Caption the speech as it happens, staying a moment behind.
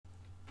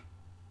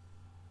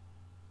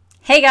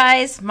Hey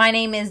guys, my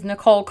name is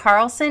Nicole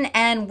Carlson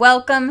and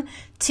welcome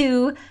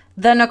to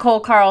the Nicole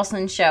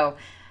Carlson Show.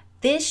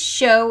 This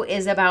show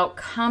is about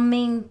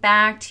coming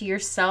back to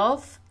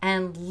yourself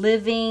and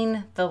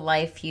living the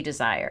life you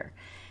desire.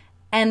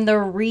 And the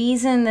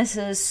reason this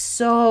is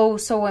so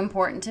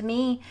important to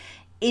me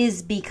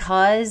is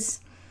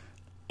because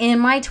in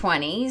my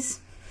 20s,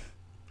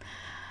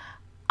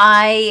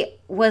 I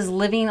was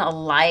living a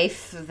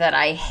life that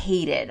I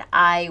hated.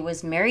 I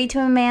was married to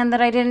a man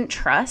that I didn't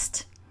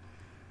trust.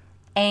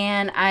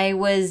 And I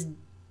was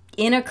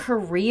in a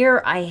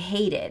career I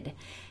hated.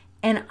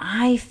 And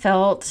I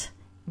felt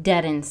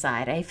dead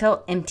inside. I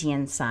felt empty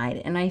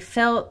inside. And I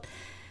felt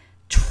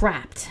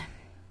trapped.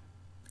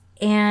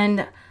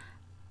 And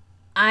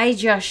I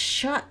just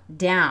shut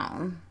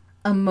down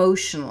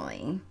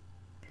emotionally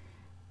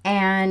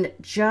and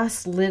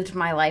just lived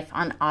my life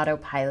on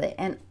autopilot.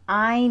 And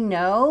I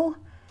know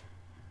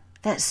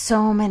that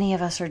so many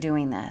of us are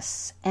doing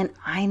this. And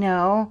I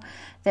know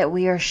that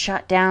we are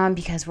shut down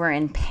because we're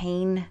in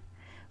pain.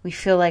 We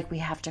feel like we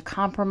have to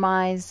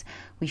compromise.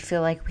 We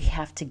feel like we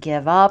have to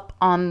give up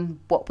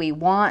on what we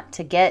want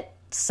to get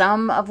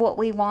some of what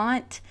we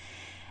want.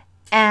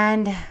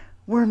 And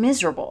we're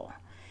miserable.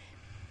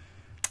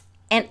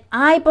 And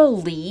I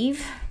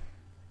believe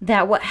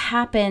that what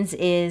happens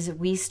is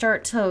we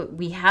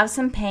have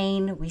some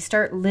pain. We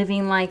start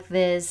living like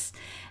this.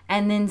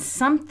 And then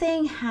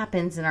something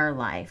happens in our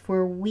life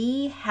where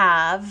we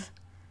have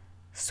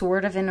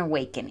sort of an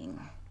awakening.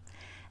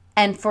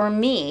 And for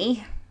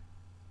me,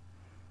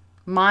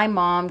 my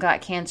mom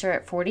got cancer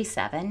at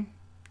 47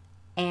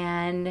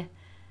 and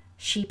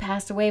she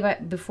passed away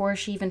before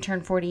she even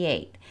turned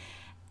 48.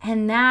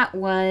 And that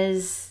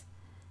was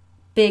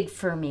big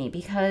for me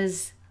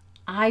because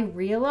I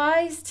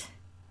realized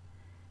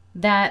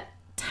that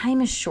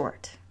time is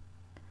short.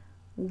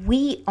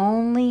 We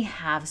only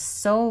have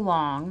so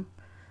long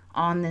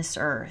on this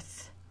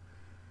earth.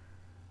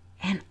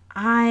 And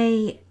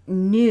I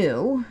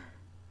knew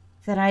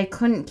that I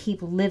couldn't keep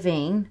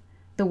living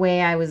the way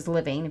I was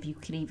living, if you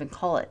could even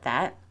call it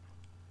that.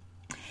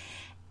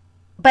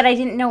 But I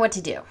didn't know what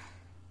to do.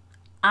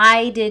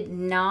 I did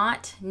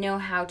not know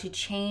how to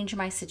change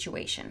my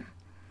situation.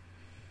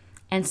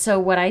 And so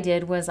what I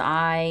did was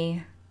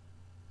I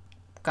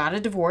got a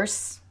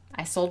divorce.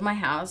 I sold my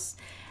house.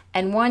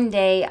 And one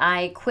day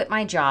I quit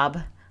my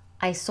job.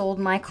 I sold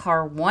my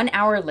car 1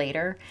 hour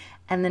later.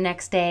 And the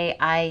next day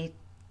I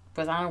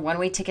was on a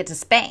one-way ticket to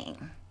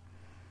Spain.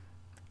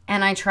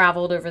 And I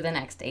traveled over the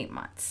next 8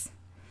 months.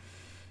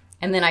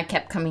 And then I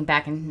kept coming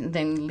back and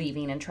then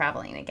leaving and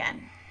traveling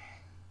again.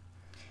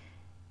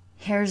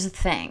 Here's the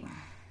thing.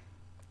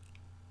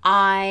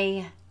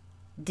 I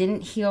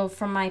didn't heal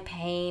from my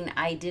pain.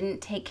 I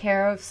didn't take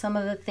care of some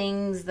of the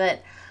things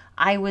that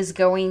I was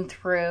going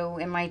through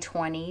in my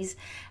 20s.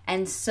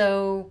 And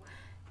so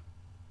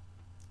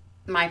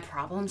my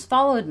problems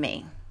followed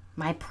me.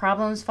 My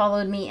problems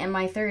followed me in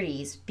my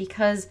 30s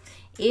because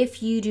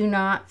if you do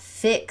not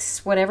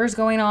fix whatever's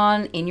going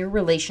on in your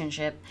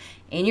relationship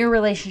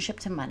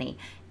to money,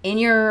 in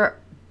your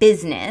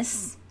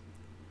business,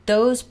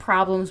 those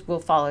problems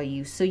will follow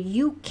you. So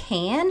you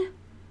can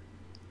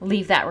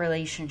leave that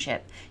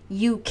relationship.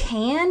 You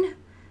can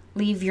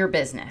leave your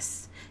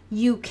business.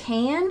 You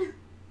can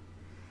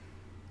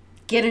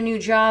get a new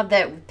job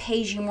that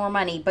pays you more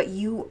money, but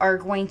you are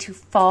going to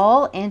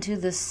fall into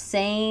the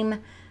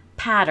same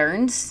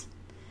patterns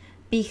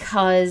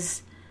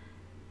because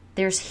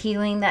there's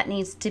healing that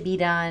needs to be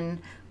done.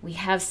 We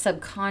have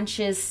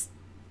subconscious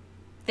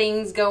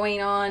things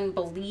going on,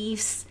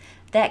 beliefs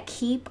that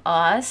keep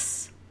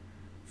us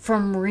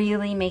from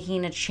really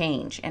making a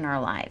change in our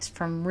lives,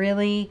 from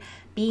really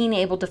being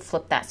able to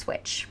flip that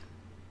switch.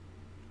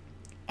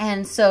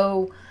 And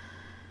so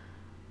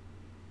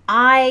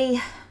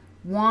I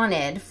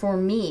wanted for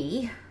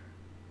me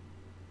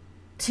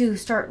to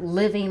start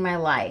living my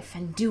life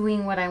and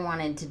doing what I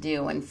wanted to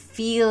do and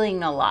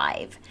feeling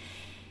alive.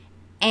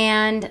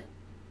 And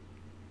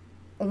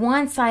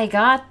once I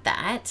got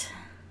that,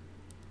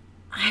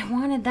 I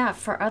wanted that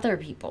for other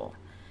people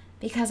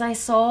because I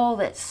saw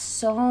that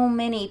so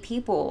many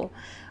people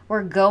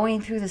were going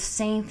through the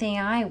same thing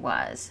I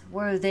was,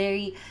 where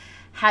they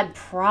had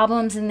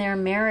problems in their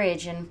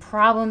marriage and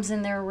problems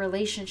in their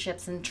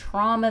relationships and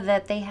trauma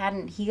that they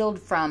hadn't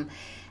healed from.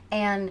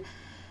 And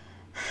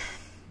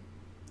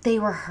they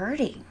were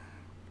hurting.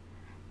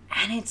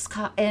 And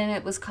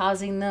it was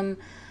causing them,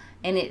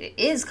 and it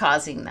is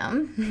causing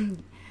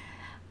them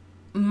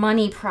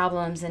money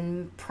problems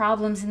and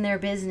problems in their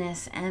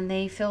business, and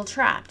they feel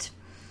trapped.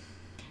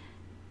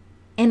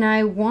 And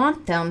I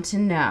want them to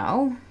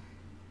know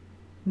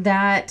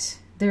that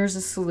there's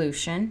a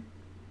solution,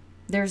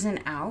 there's an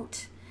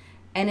out,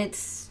 and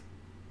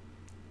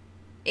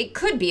it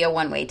could be a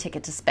one-way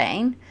ticket to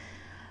Spain,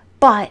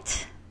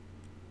 but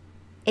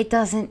it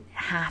doesn't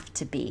have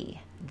to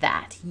be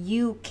that.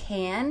 You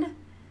can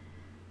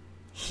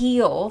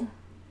heal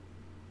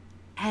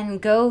and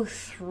go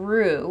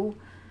through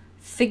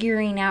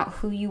figuring out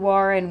who you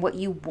are and what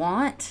you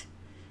want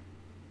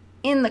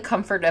in the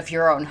comfort of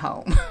your own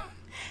home.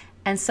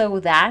 And so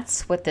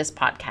that's what this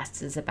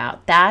podcast is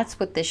about. That's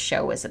what this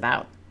show is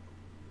about.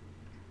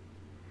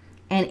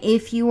 And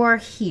if you are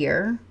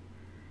here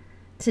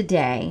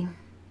today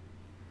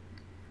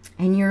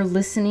and you're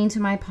listening to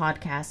my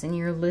podcast and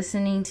you're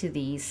listening to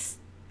these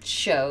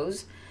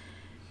shows,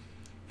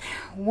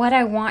 what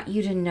I want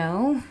you to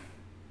know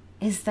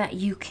is that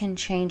you can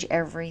change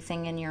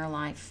everything in your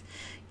life.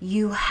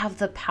 You have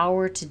the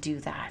power to do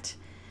that.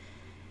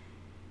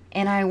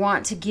 And I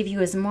want to give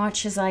you as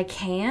much as I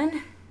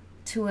can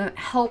to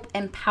help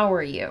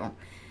empower you.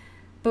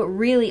 But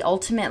really,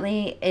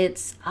 ultimately,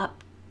 it's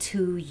up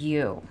to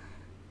you.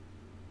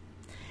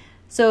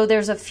 So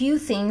there's a few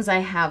things I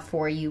have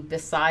for you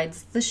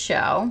besides the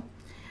show.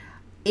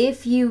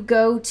 If you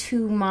go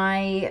to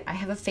I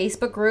have a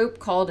Facebook group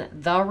called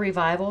The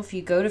Revival. If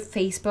you go to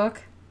Facebook,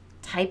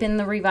 type in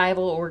The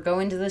Revival or go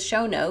into the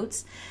show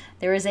notes,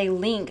 there is a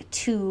link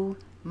to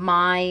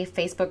my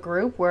Facebook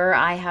group where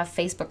I have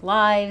Facebook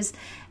Lives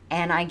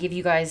and I give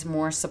you guys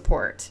more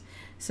support.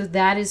 So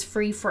that is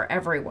free for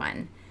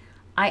everyone.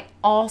 I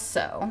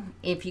also,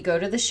 if you go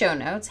to the show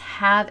notes,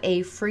 have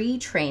a free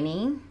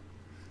training,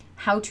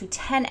 how to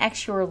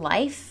 10x your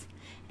life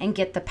and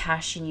get the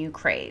passion you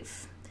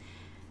crave.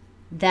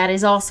 That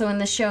is also in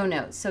the show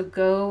notes. So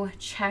go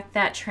check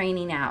that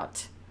training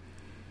out.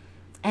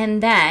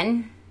 And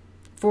then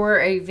for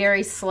a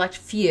very select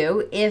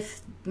few,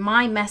 if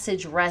my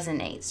message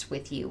resonates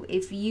with you,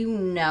 if you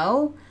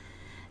know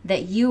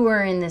that you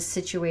are in this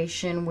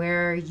situation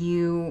where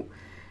you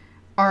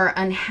are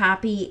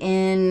unhappy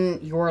in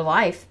your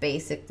life,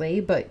 basically,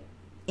 but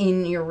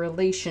in your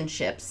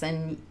relationships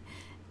and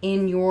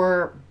in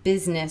your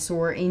business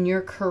or in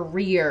your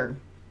career,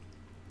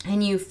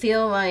 and you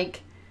feel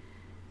like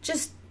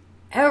just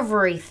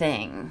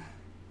everything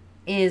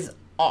is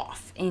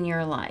off in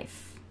your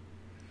life,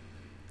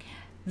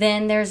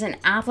 then there's an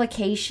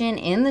application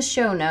in the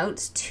show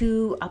notes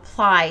to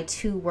apply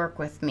to work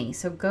with me.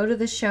 So go to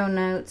the show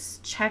notes,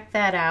 check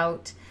that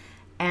out,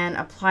 and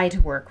apply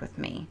to work with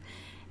me.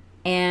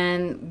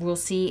 And we'll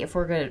see if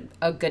we're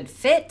a good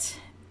fit,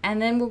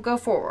 and then we'll go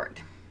forward.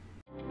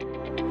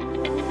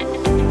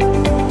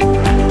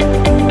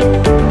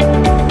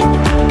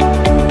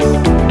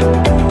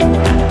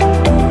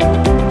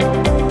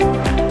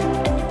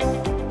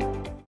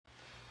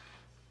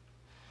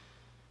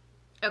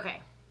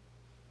 Okay.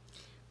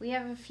 We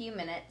have a few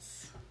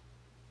minutes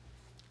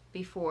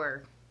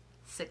before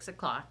 6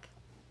 o'clock.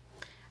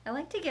 I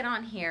like to get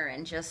on here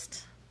and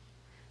just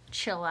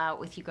chill out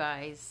with you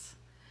guys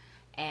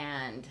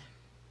and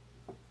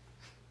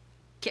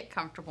get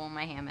comfortable in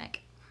my hammock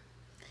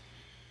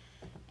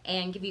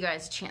and give you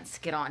guys a chance to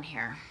get on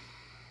here.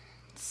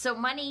 So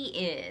money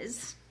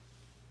is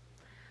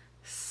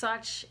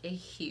such a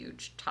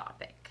huge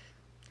topic.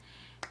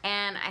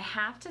 And I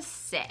have to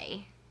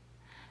say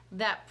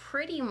that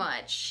pretty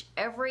much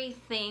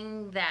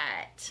everything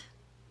that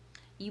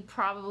you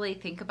probably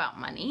think about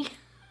money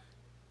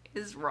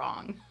is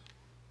wrong.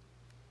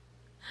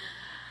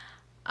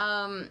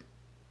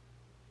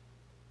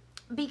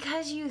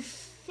 Because you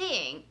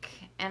think,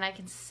 and I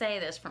can say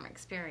this from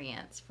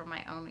experience, from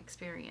my own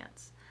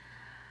experience,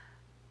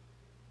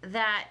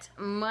 that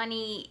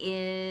money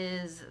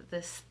is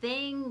this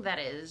thing that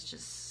is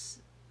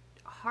just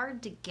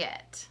hard to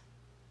get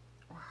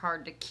or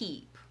hard to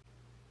keep.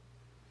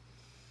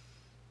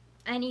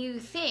 And you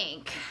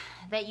think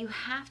that you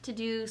have to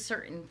do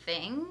certain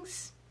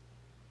things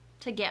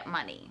to get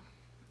money.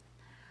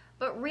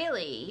 But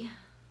really,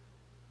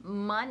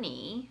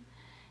 money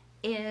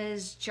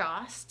is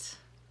just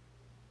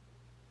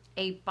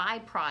a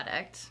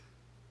byproduct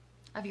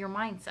of your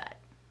mindset,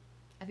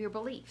 of your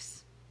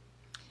beliefs.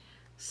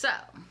 So,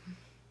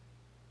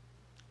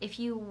 if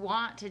you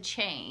want to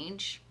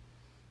change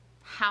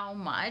how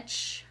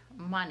much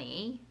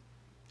money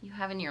you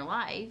have in your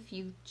life,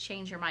 you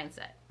change your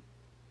mindset.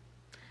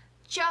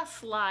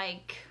 Just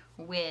like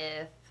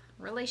with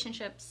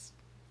relationships,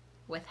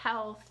 with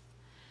health.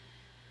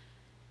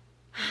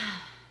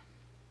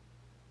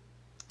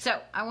 So,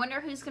 I wonder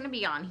who's going to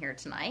be on here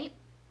tonight.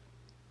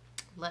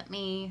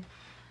 My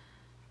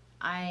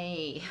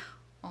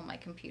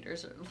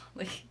computers are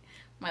like,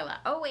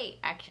 oh wait,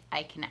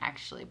 I can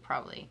actually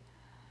probably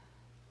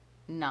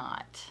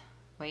not.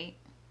 Wait,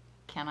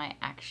 can I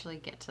actually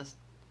get to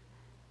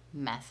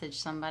message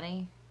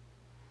somebody?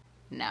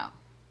 No.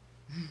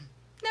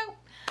 Nope.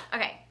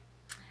 Okay,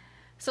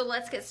 so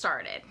let's get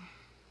started.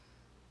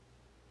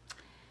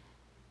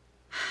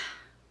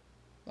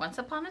 Once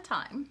upon a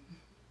time.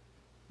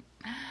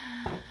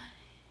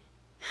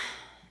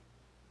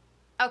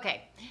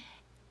 Okay,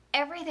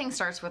 everything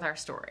starts with our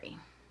story.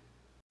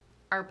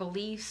 Our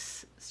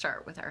beliefs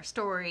start with our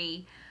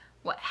story,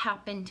 what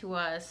happened to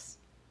us,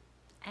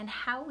 and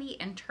how we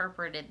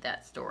interpreted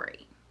that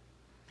story.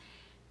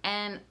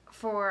 And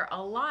for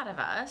a lot of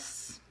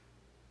us,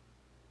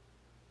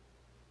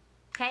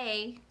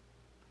 hey,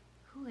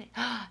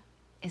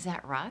 is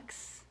that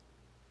Rux?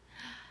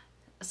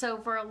 So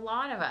for a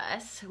lot of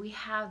us, we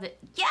have the,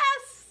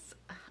 yes!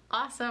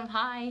 Awesome.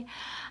 Hi.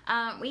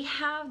 We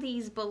have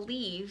these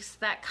beliefs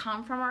that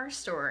come from our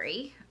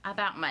story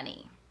about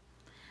money.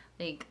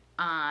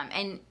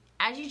 And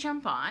as you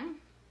jump on,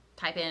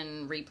 type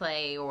in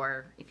replay,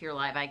 or if you're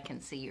live, I can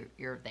see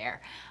you're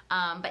there.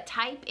 But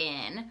type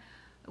in,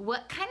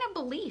 what kind of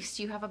beliefs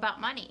do you have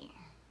about money?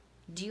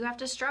 Do you have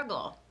to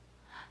struggle?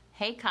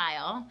 Hey,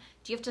 Kyle,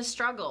 do you have to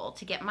struggle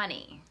to get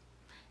money?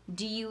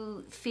 Do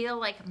you feel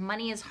like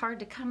money is hard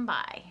to come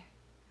by?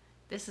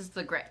 This is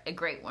a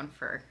great one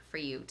for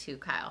you too,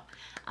 Kyle.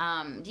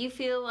 Do you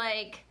feel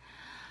like,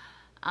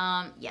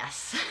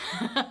 yes.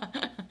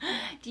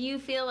 Do you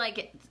feel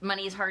like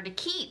money is hard to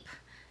keep?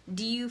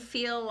 Do you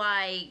feel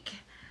like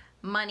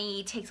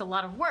money takes a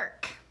lot of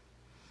work?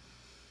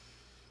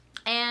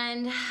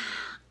 And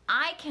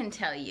I can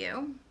tell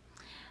you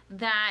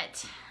that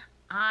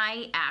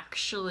I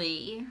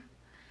actually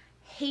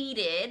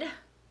hated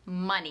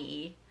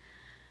money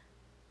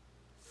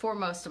for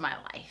most of my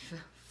life.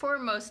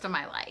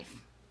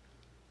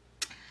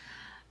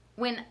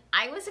 When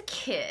I was a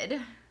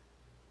kid,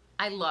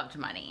 I loved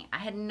money. I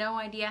had no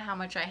idea how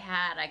much I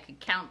had. I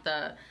could count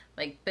the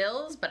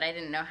bills, but I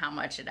didn't know how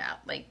much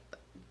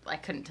I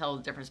couldn't tell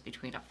the difference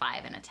between a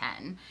 5 and a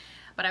 10.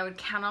 But I would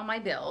count all my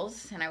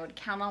bills and I would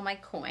count all my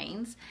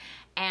coins,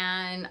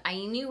 and I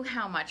knew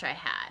how much I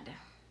had.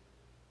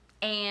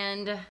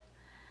 And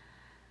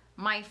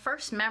my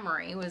first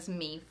memory was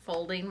me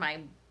folding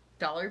my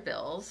dollar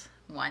bills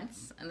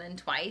once and then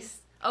twice.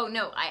 Oh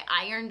no, I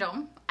ironed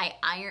them. I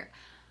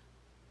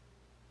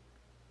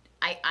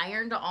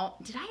ironed all.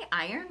 Did I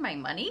iron my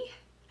money?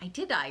 I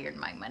did iron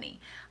my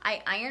money.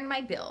 I ironed my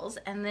bills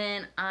and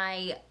then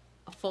I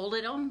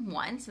folded them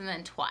once and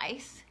then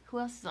twice. Who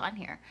else is on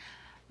here?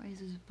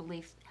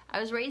 I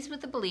was raised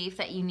with the belief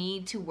that you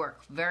need to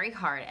work very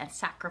hard and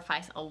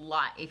sacrifice a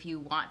lot if you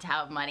want to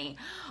have money.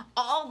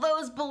 All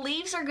those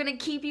beliefs are gonna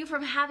keep you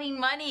from having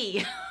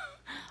money.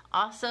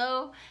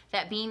 Also,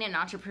 that being an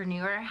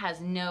entrepreneur has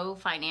no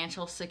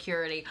financial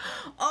security.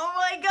 Oh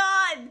my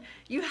God!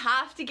 You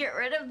have to get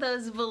rid of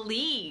those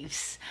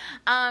beliefs.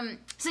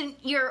 So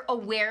you're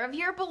aware of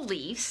your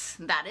beliefs.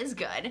 That is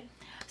good.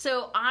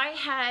 So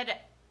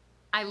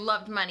I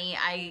loved money.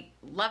 I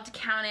loved to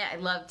count it. I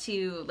loved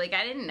to, I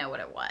didn't know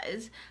what it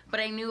was, but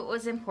I knew it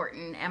was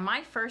important. And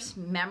my first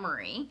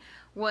memory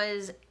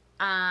was,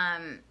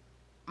 my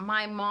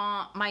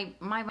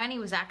money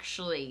was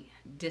actually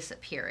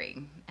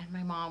disappearing, and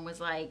my mom was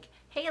like,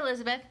 "Hey,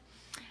 Elizabeth,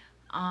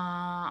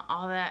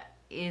 all that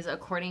is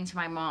according to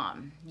my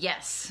mom."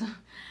 Yes,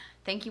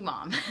 thank you,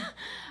 Mom.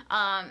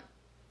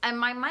 And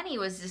my money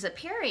was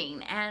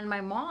disappearing, and my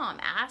mom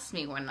asked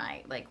me one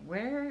night,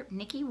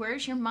 Nikki,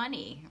 where's your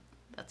money?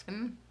 That's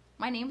when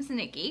my name is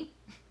Nikki.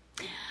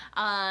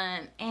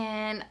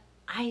 And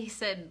I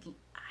said,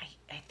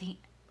 I think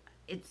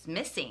it's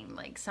missing,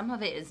 some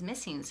of it is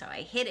missing. So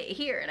I hid it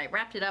here and I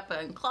wrapped it up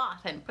in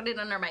cloth and put it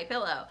under my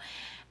pillow.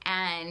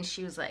 And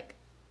she was like,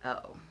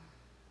 oh,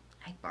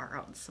 I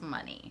borrowed some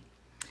money.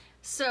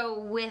 So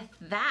with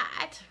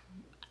that,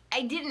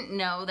 I didn't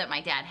know that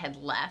my dad had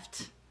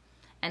left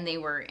and they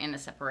were in a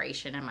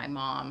separation and my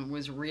mom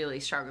was really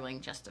struggling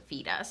just to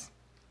feed us.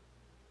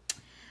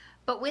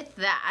 But with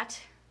that,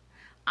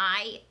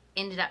 I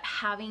ended up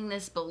having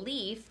this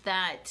belief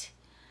that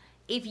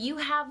if you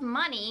have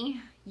money,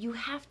 you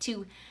have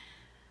to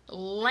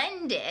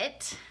lend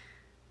it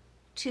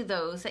to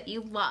those that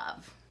you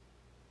love,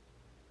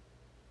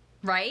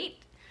 right?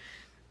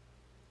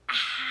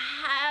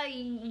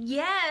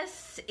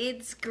 Yes,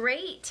 it's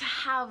great to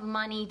have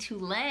money to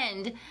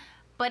lend,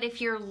 but if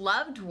your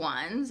loved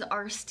ones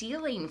are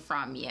stealing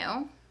from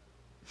you,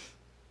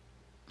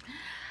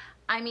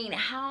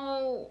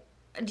 how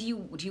do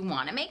you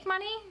want to make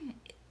money?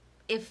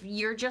 If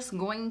you're just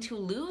going to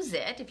lose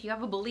it, if you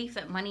have a belief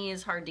that money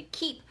is hard to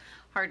keep,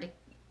 hard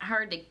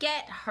to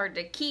get, hard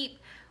to keep,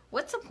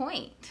 what's the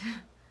point?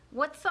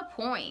 What's the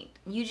point?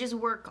 You just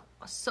work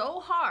so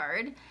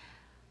hard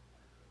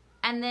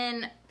and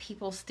then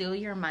people steal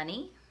your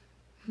money,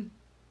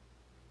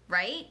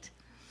 right?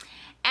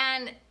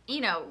 And,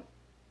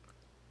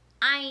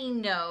 I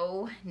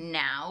know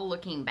now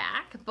looking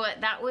back,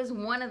 but that was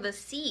one of the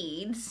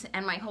seeds,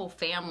 and my whole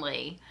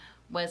family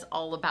was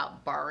all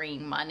about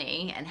borrowing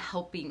money and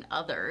helping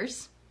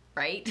others,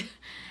 right?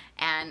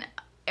 And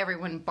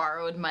everyone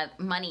borrowed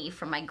money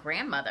from my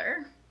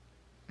grandmother.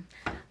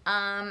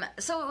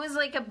 So it was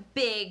like a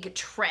big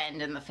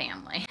trend in the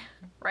family,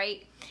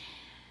 right?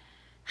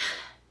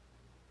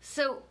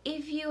 So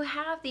if you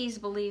have these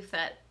beliefs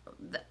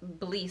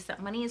that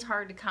money is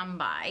hard to come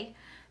by,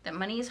 that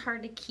money is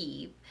hard to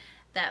keep,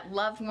 that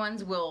loved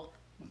ones will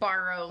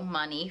borrow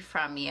money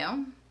from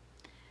you,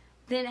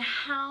 then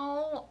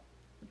how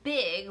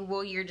big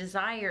will your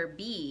desire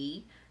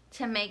be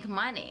to make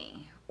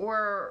money?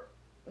 Or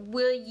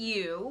will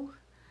you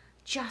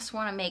just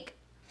want to make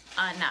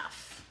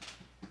enough,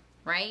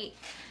 right?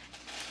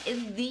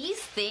 These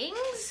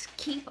things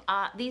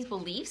these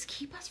beliefs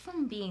keep us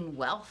from being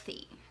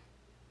wealthy,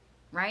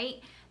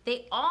 right?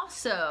 They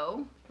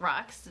also,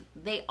 Rux,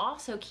 they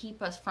also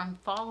keep us from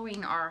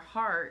following our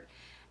heart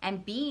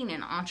and being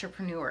an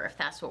entrepreneur if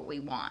that's what we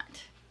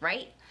want,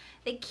 right?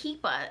 They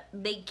keep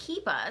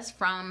us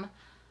from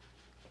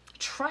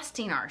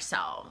trusting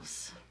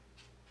ourselves,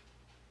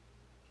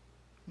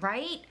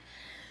 right?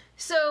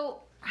 So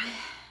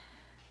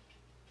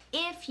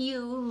if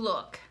you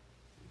look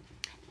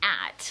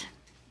at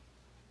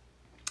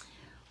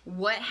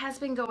what has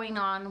been going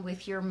on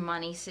with your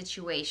money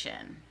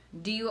situation,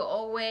 do you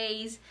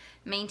always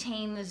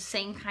maintain the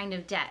same kind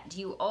of debt? Do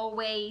you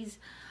always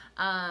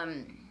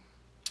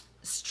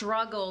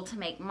struggle to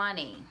make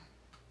money?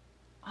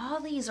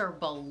 All these are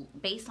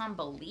based on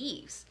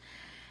beliefs.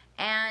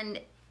 And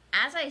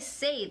as I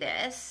say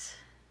this,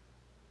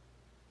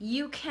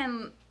 you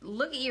can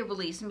look at your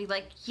beliefs and be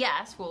like,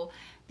 yes, well,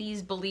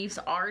 these beliefs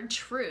are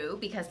true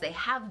because they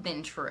have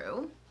been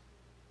true.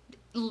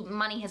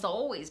 Money has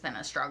always been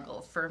a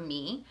struggle for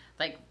me.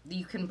 Like,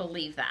 you can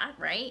believe that,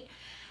 right?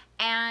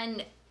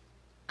 And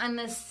on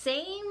the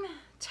same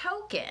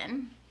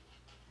token,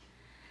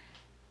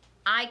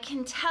 I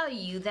can tell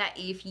you that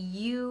if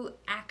you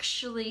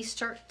actually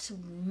start to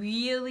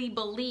really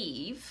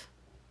believe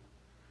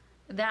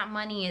that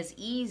money is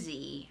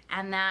easy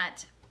and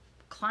that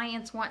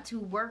clients want to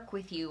work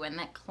with you and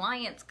that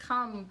clients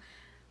come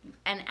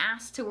and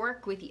ask to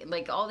work with you,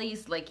 like all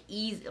these, like,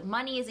 easy,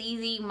 money is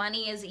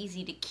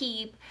easy to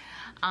keep,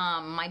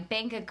 my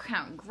bank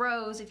account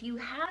grows. If you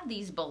have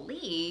these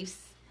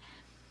beliefs,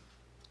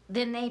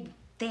 then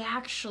they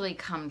actually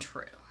come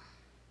true.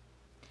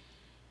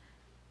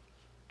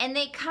 And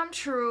they come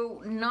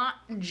true not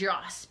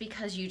just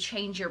because you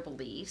change your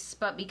beliefs,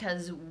 but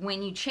because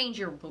when you change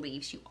your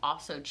beliefs, you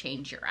also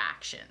change your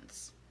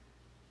actions,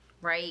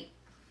 right?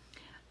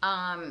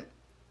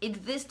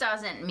 This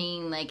doesn't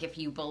mean, like, if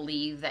you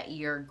believe that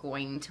you're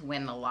going to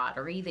win the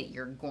lottery, that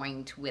you're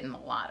going to win the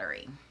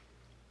lottery.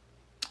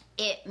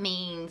 It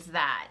means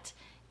that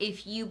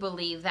if you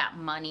believe that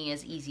money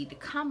is easy to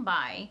come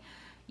by,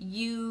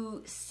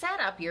 you set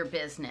up your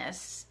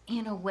business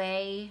in a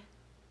way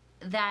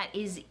that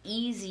is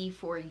easy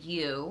for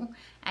you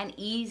and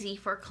easy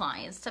for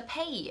clients to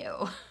pay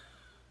you,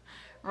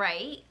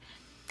 right?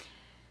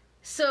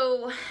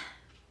 So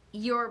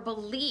your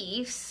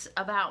beliefs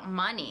about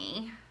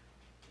money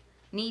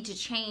need to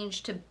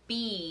change to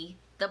be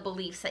the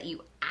beliefs that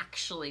you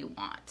actually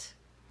want.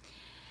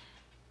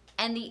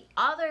 And the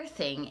other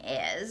thing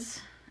is,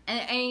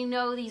 and I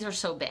know these are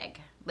so big,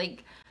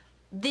 like,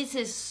 this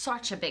is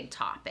such a big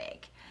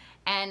topic.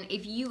 And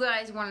if you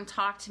guys want to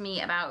talk to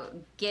me about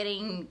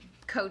getting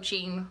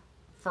coaching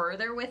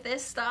further with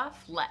this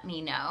stuff, let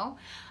me know.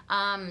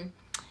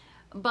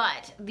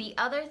 But the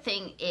other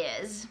thing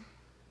is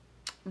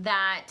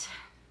that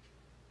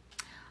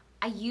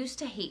I used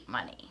to hate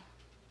money.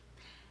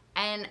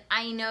 And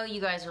I know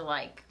you guys are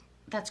like,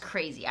 that's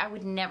crazy. I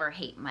would never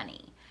hate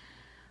money.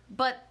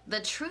 But the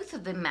truth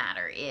of the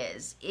matter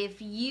is,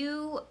 if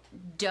you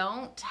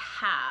don't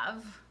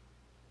have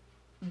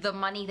the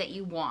money that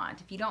you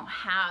want, if you don't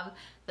have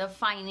the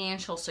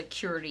financial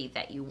security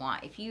that you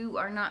want, if you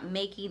are not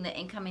making the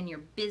income in your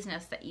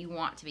business that you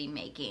want to be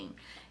making,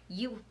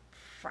 you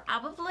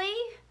probably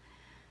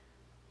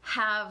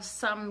have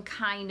some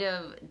kind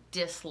of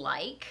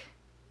dislike,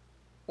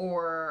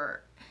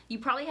 or you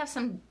probably have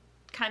some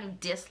kind of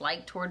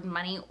dislike toward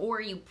money,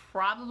 or you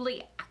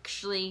probably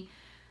actually,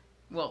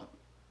 well,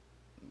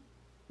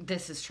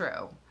 this is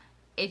true.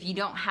 If you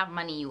don't have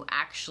money, you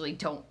actually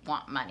don't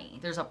want money.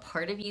 There's a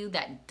part of you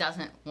that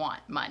doesn't want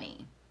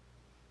money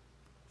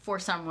for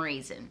some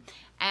reason.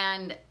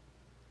 And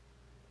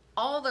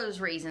all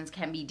those reasons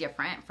can be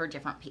different for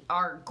different people,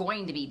 are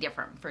going to be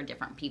different for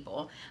different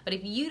people. But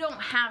if you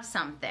don't have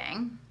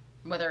something,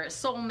 whether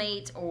it's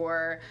soulmate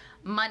or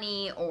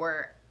money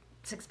or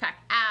six-pack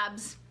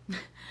abs,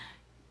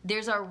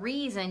 there's a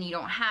reason you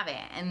don't have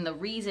it. And the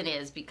reason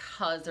is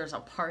because there's a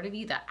part of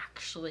you that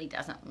actually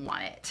doesn't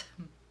want it.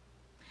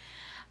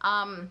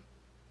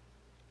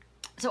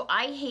 So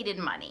I hated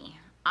money.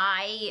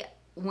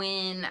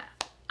 When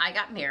I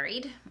got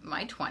married in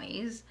my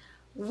 20s,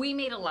 we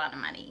made a lot of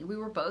money. We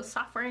were both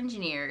software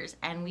engineers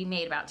and we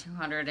made about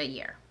 $200 a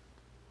year.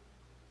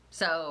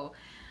 So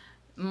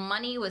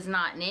money was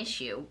not an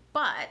issue,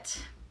 but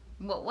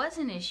what was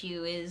an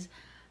issue is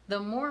the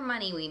more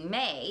money we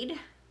made,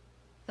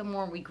 the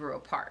more we grew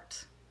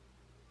apart.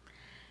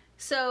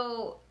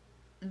 So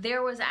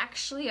there was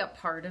actually a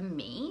part of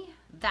me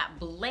that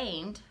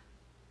blamed,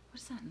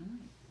 what's that noise?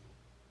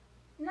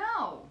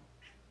 No,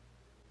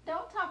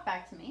 don't talk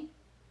back to me.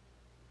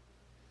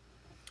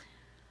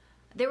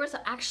 There was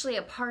actually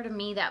a part of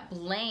me that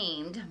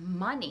blamed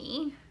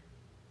money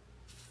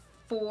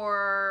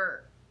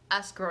for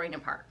us growing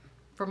apart,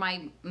 for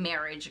my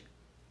marriage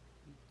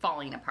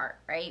falling apart,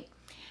 right?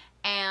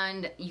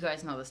 And you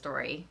guys know the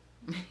story.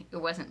 It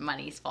wasn't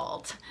money's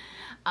fault.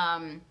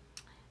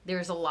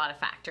 There's a lot of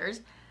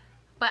factors.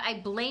 But I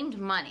blamed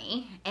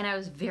money and I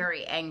was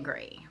very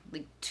angry.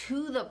 Like,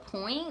 to the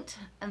point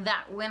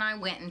that when I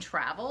went and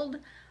traveled,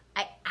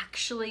 I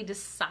actually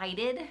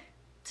decided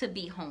to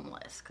be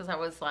homeless. Because I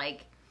was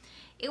like,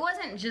 it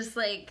wasn't just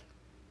like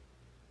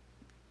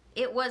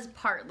it was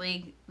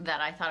partly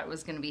that I thought it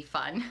was going to be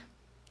fun.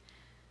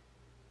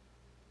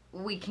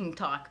 We can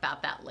talk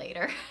about that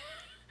later.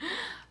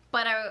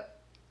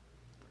 But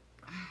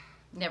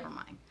never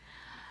mind.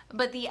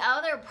 But the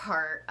other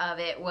part of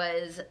it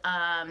was,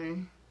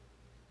 I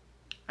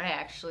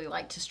actually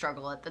liked to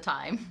struggle at the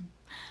time.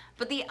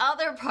 But the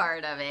other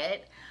part of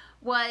it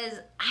was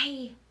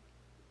I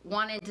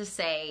wanted to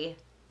say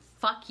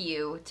fuck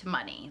you to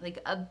money. Like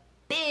a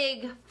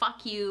big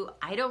fuck you.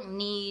 I don't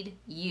need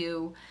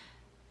you.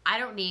 I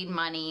don't need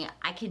money.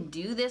 I can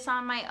do this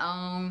on my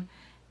own.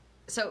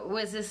 So it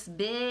was this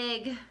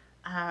big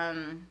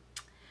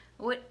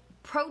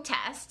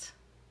protest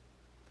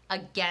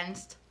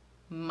against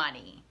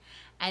money.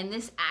 And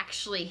this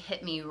actually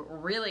hit me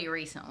really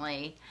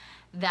recently,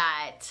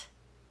 that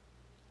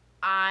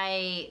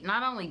I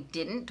not only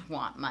didn't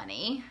want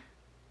money,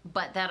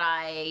 but that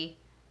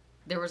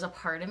there was a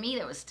part of me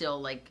that was still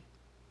like,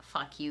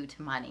 fuck you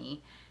to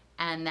money.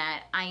 And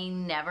that I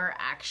never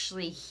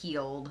actually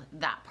healed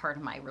that part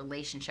of my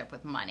relationship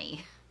with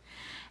money.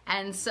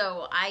 And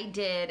so I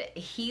did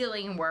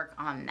healing work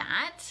on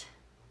that,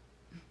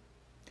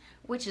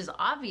 which is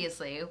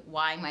obviously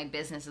why my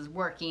business is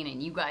working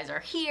and you guys are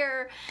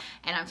here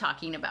and I'm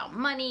talking about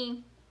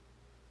money.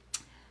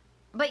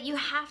 But you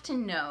have to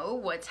know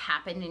what's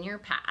happened in your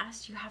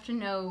past. You have to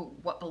know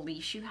what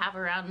beliefs you have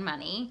around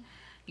money.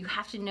 You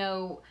have to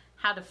know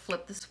how to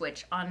flip the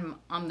switch on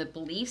the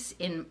beliefs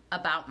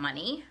about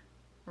money,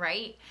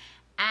 right?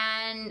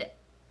 And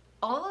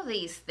all of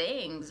these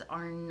things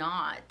are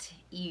not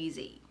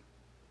easy.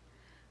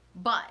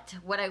 But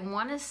what I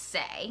want to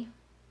say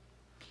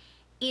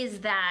is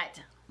that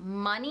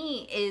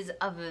money is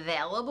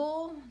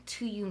available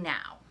to you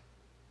now.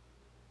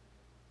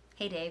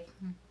 Hey, Dave.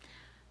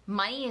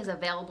 Money is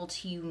available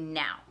to you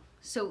now.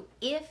 So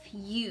if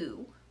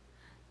you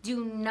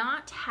do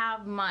not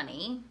have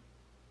money,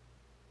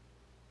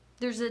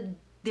 there's a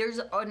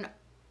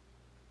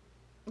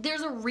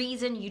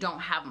reason you don't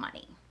have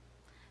money.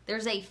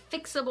 There's a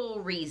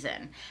fixable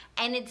reason,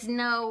 and it's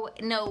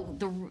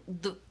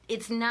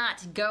it's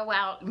not go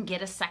out and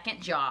get a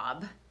second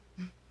job.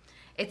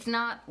 It's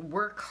not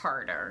work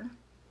harder.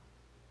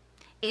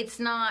 It's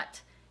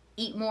not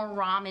eat more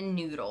ramen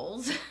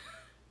noodles.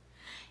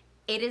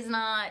 It is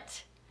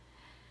not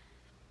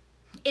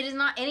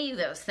any of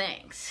those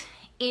things.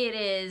 It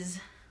is,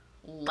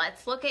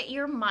 let's look at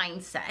your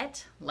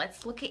mindset.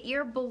 Let's look at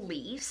your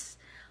beliefs.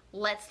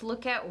 Let's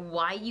look at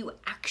why you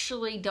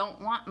actually don't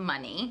want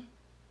money.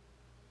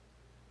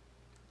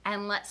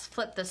 And let's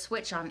flip the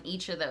switch on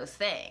each of those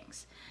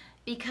things.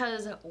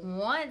 Because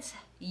once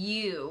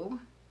you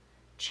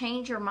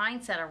change your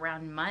mindset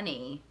around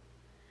money,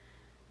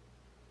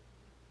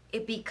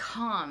 it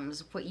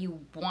becomes what you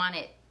want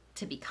it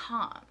to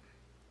become.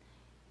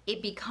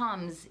 It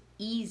becomes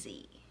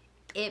easy.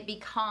 It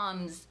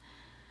becomes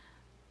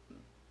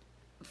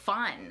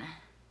fun.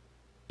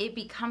 It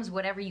becomes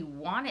whatever you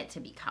want it to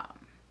become.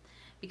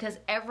 Because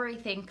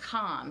everything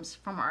comes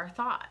from our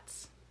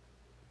thoughts.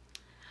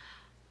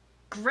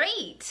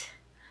 Great.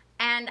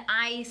 And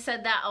I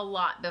said that a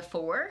lot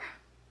before.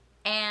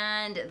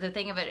 And the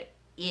thing of it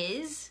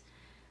is,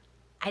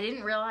 I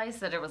didn't realize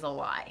that it was a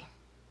lie.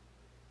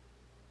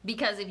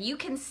 Because if you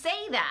can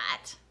say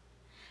that,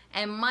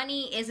 and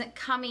money isn't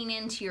coming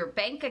into your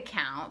bank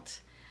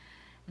account,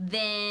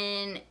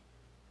 then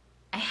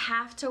I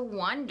have to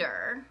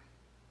wonder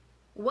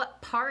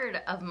what part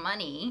of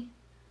money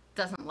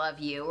doesn't love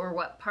you, or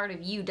what part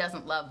of you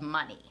doesn't love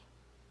money.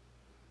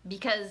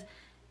 Because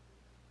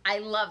I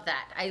love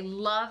that. I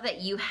love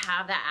that you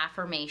have that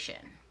affirmation.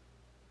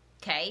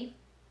 Okay?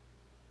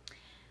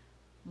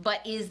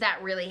 But is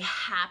that really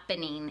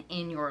happening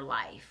in your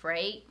life,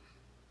 right?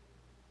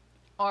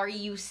 Are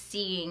you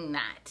seeing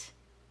that?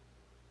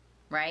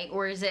 Right?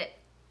 Or is it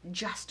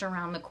just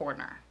around the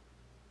corner?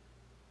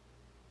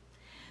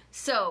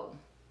 So,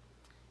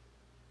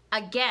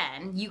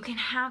 again, you can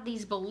have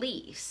these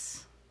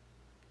beliefs.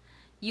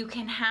 You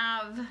can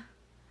have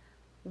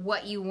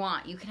what you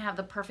want. You can have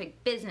the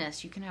perfect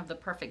business. You can have the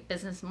perfect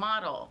business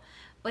model.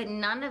 But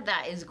none of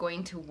that is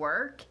going to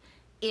work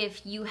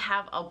if you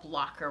have a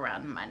block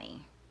around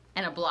money.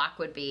 And a block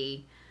would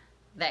be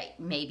that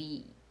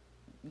maybe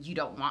you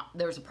don't want,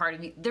 there's a part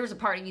of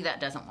you that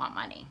doesn't want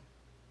money,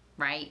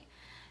 right?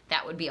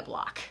 That would be a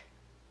block.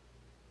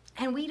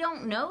 And we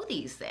don't know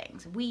these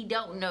things. We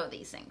don't know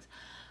these things.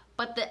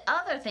 But the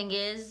other thing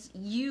is,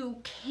 you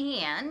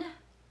can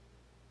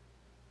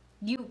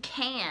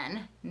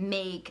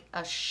make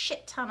a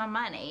shit ton of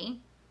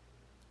money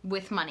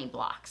with money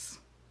blocks.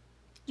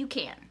 You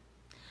can.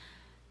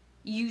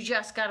 You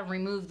just got to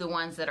remove the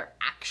ones that are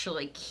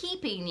actually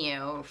keeping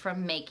you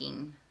from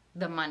making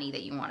the money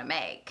that you want to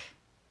make.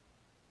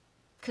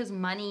 Because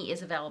money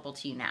is available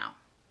to you now.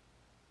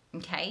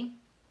 Okay?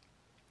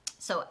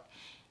 So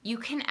you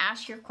can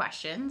ask your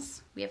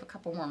questions. We have a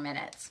couple more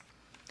minutes.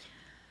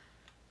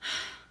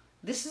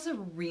 This is a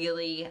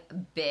really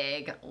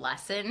big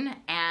lesson,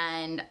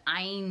 and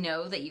I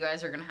know that you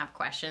guys are going to have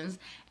questions,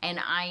 and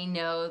I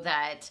know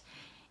that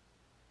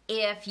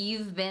if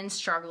you've been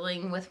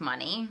struggling with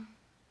money,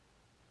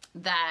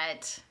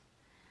 that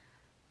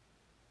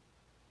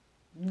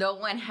no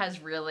one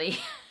has really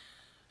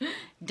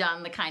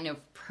done the kind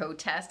of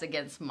protest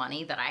against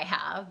money that I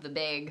have, the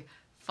big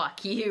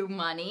fuck you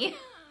money,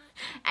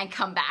 and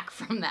come back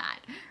from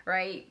that,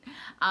 right?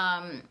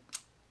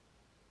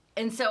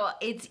 And so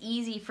it's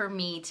easy for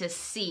me to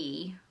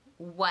see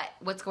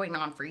what's going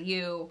on for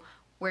you,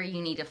 where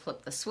you need to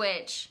flip the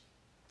switch,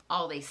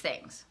 all these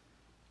things.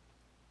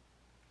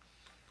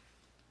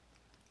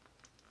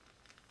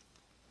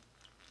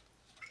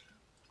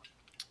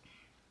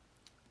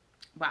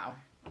 Wow.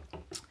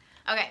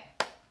 Okay.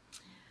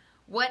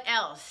 What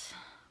else?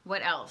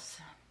 What else?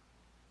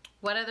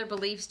 What other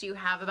beliefs do you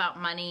have about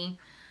money?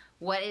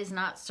 What is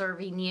not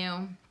serving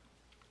you?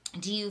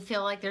 Do you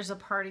feel like there's a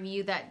part of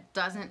you that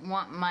doesn't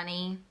want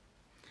money?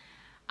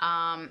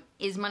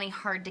 Is money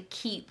hard to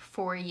keep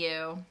for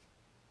you?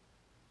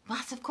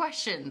 Lots of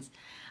questions.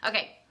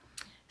 Okay.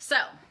 So.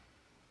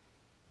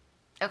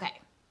 Okay.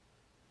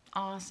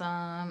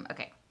 Awesome.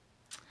 Okay.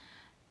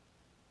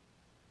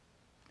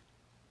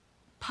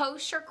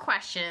 Post your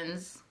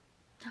questions.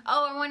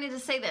 Oh, I wanted to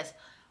say this.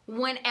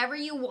 Whenever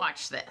you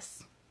watch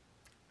this,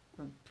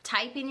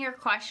 type in your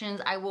questions.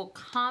 I will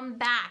come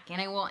back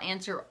and I will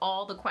answer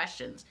all the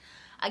questions.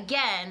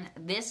 Again,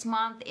 this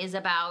month is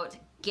about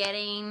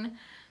getting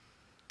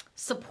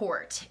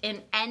support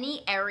in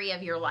any area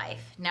of your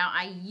life. Now,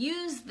 I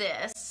use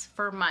this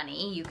for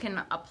money. You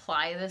can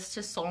apply this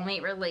to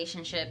soulmate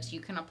relationships.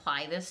 You can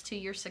apply this to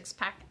your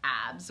six-pack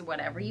abs,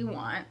 whatever you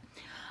want.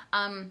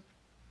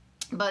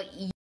 But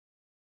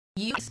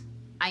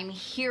I'm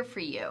here for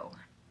you.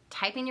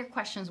 Type in your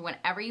questions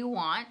whenever you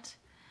want.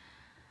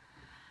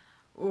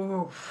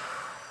 Ooh.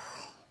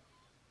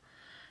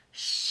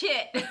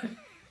 Shit.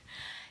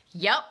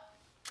 Yep.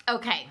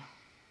 Okay.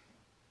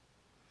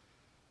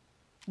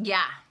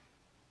 Yeah.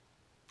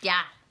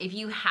 Yeah. If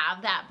you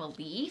have that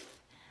belief,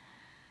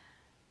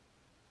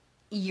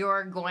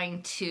 you're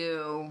going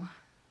to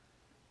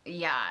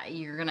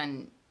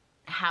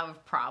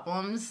have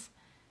problems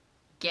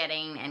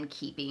getting and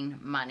keeping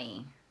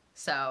money.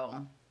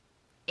 So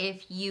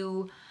if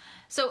you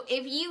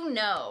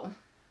know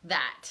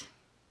that,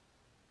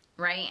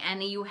 right,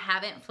 and you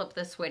haven't flipped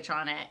the switch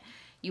on it,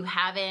 you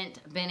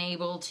haven't been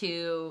able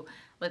to,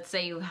 let's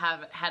say you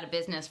have had a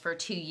business for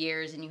 2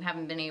 years and you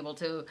haven't been able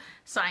to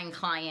sign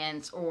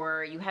clients,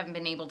 or you haven't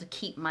been able to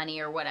keep money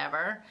or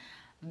whatever,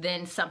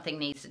 then something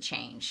needs to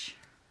change.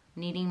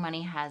 Needing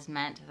money has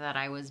meant that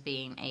I was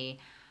being a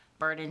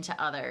burden to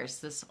others.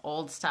 This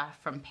old stuff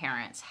from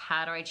parents.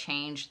 How do I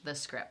change the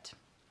script?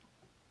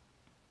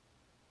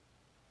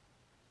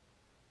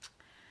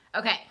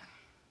 Okay.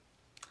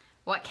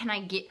 What can I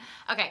get?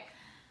 Okay.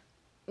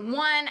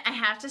 One, I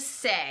have to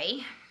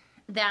say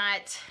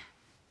that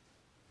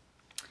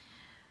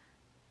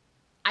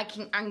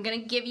I'm going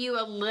to give you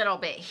a little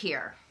bit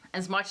here,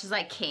 as much as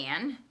I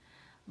can,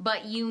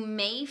 but you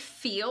may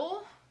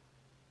feel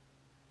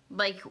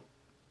like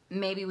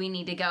maybe we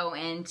need to go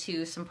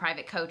into some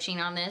private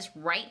coaching on this.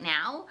 Right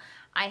now,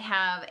 I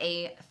have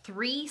a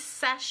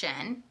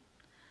 3-session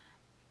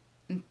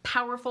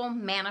powerful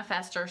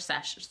manifestor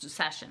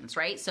sessions,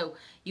 right? So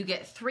you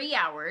get 3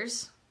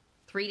 hours,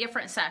 3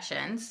 different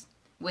sessions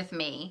with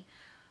me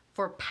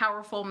for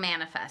powerful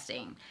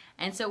manifesting.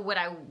 And so what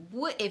I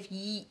would, if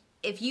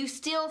you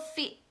still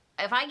feel,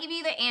 if I give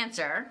you the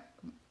answer,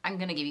 I'm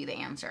going to give you the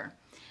answer.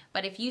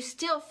 But if you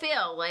still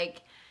feel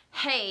like,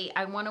 hey,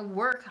 I want to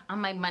work on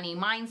my money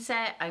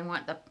mindset, I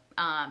want the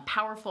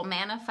powerful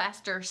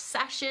manifestor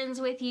sessions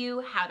with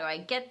you, how do I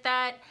get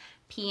that?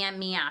 PM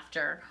me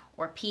after,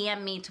 or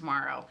PM me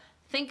tomorrow.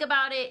 Think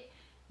about it.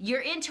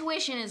 Your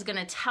intuition is going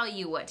to tell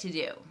you what to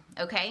do,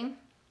 okay?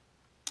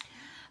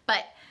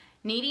 But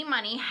needing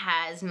money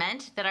has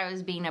meant that I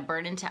was being a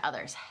burden to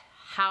others.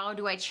 How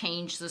do I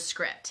change the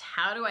script?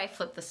 How do I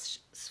flip the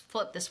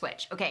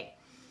switch? Okay,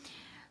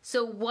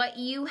 so what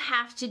you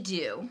have to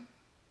do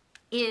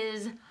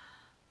is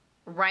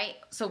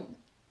so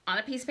on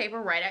a piece of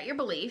paper, write out your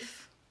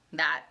belief,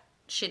 that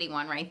shitty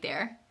one right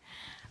there,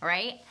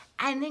 right?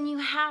 And then you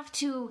have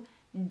to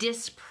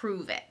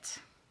disprove it,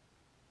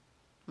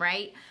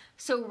 right?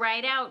 So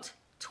write out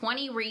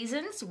 20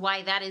 reasons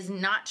why that is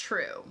not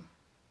true.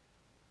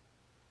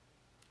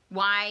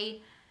 Why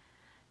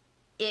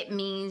it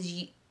means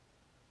you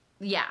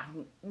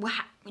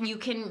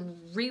can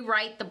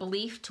rewrite the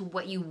belief to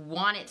what you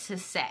want it to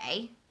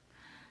say.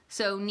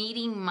 So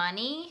needing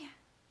money.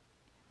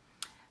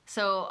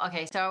 So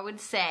I would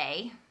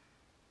say,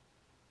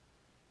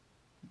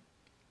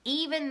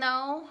 even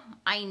though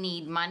I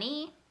need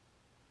money,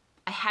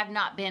 I have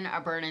not been a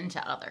burden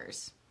to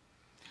others.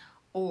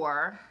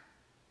 Or,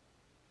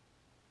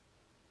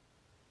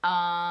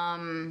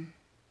 I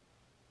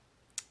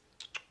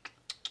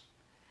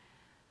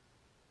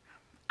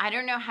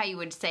don't know how you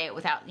would say it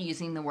without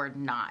using the word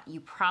not. You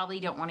probably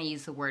don't want to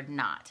use the word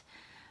not.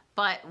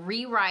 But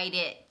rewrite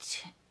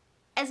it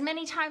as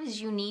many times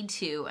as you need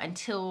to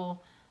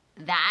until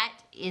that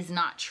is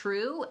not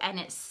true, and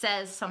it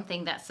says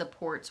something that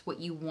supports what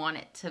you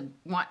want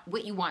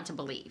to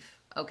believe,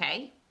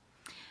 okay?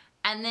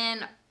 And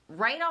then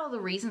write all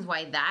the reasons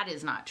why that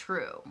is not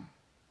true.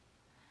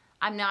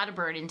 I'm not a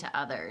burden to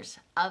others.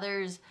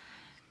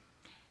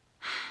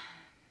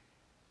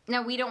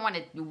 Now, we don't want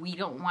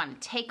to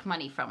take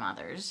money from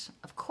others,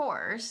 of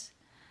course.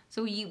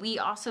 So we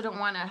also don't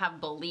want to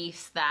have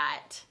beliefs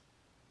that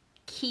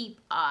keep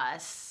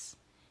us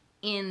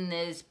in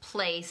this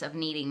place of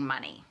needing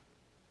money,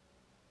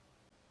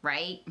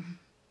 right?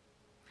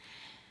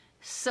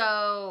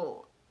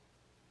 So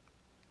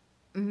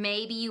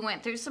maybe you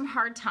went through some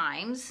hard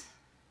times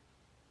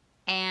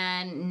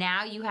and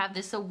now you have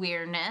this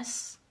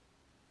awareness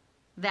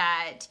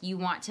that you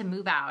want to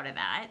move out of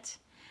that.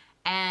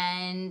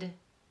 And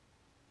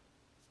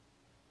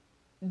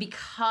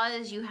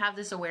because you have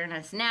this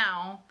awareness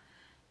now,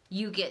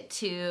 you get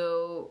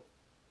to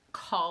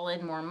call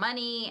in more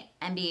money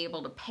and be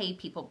able to pay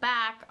people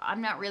back.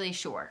 I'm not really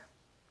sure.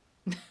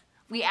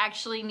 We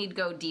actually need to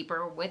go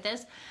deeper with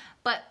this.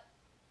 But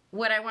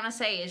what I want to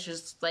say is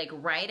just like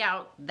write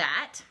out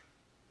that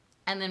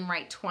and then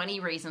write 20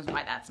 reasons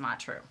why that's not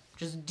true.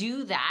 Just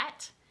do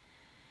that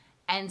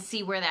and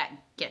see where that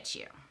gets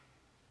you.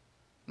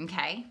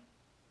 Okay?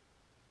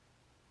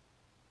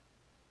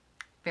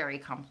 Very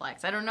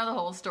complex. I don't know the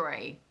whole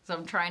story, so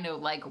I'm trying to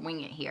like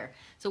wing it here.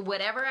 So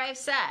whatever I've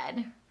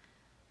said,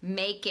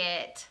 make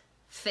it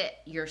fit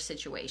your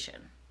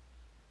situation.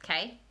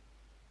 Okay?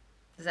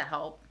 Does that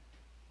help?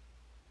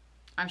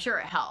 I'm sure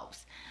it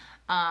helps.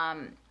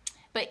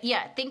 But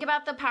yeah, think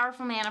about the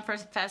Powerful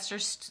Manifestor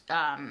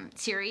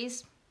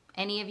series.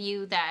 Any of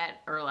you that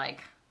are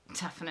like,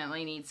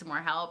 definitely need some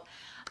more help.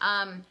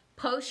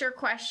 Post your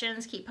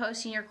questions. Keep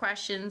posting your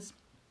questions.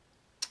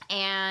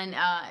 And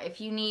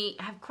if you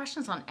have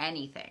questions on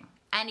anything,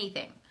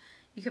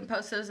 you can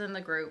post those in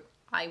the group.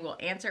 I will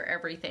answer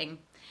everything.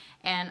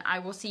 And I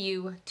will see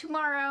you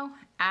tomorrow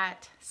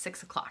at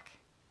 6 o'clock.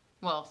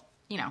 Well,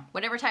 you know,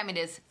 whatever time it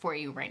is for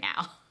you right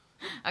now.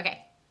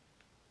 Okay.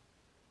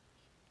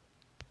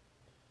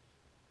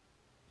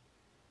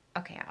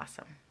 Okay,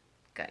 awesome.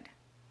 Good.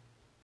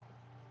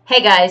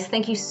 Hey guys,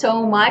 thank you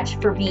so much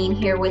for being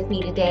here with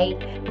me today.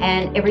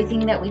 And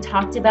everything that we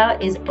talked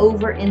about is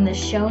over in the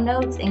show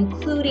notes,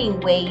 including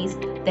ways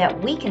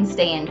that we can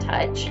stay in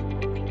touch.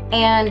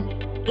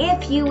 And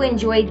if you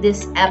enjoyed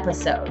this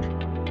episode,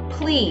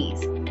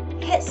 please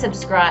hit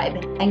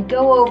subscribe and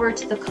go over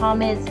to the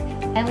comments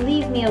and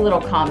leave me a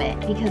little comment,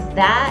 because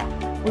that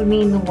would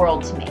mean the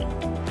world to me.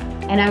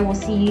 And I will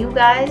see you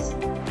guys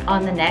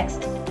on the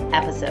next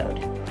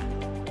episode.